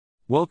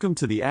Welcome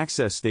to the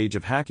access stage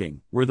of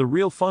hacking, where the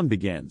real fun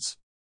begins.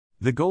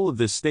 The goal of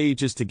this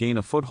stage is to gain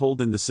a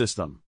foothold in the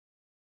system.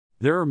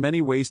 There are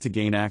many ways to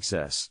gain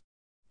access.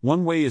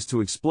 One way is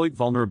to exploit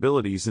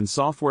vulnerabilities in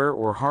software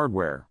or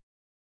hardware.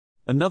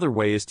 Another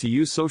way is to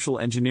use social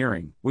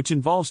engineering, which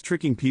involves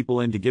tricking people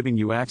into giving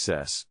you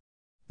access.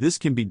 This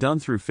can be done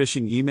through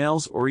phishing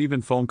emails or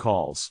even phone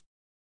calls.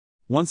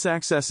 Once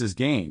access is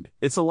gained,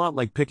 it's a lot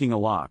like picking a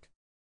lock.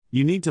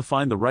 You need to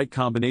find the right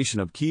combination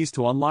of keys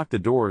to unlock the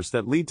doors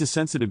that lead to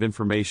sensitive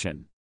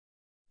information.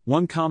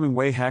 One common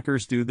way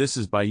hackers do this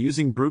is by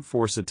using brute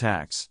force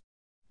attacks.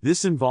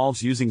 This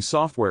involves using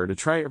software to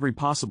try every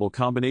possible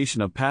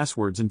combination of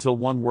passwords until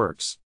one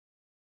works.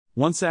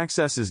 Once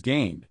access is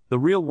gained, the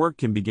real work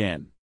can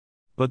begin.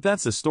 But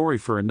that's a story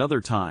for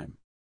another time.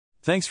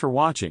 Thanks for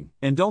watching,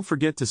 and don't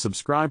forget to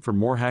subscribe for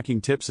more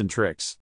hacking tips and tricks.